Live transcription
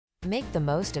Make the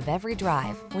most of every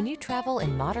drive when you travel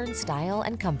in modern style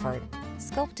and comfort.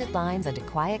 Sculpted lines and a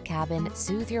quiet cabin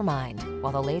soothe your mind,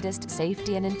 while the latest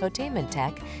safety and infotainment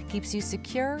tech keeps you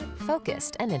secure,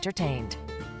 focused, and entertained.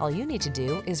 All you need to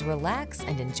do is relax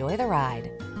and enjoy the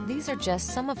ride. These are just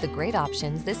some of the great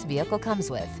options this vehicle comes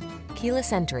with: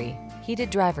 keyless entry, heated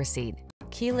driver's seat,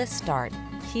 keyless start,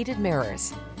 heated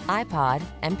mirrors, iPod,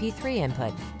 MP3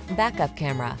 input, backup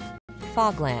camera,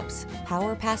 fog lamps,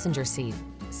 power passenger seat,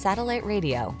 satellite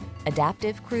radio,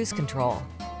 adaptive cruise control.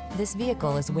 This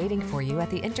vehicle is waiting for you at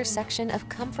the intersection of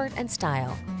comfort and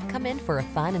style. Come in for a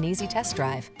fun and easy test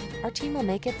drive. Our team will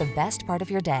make it the best part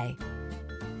of your day.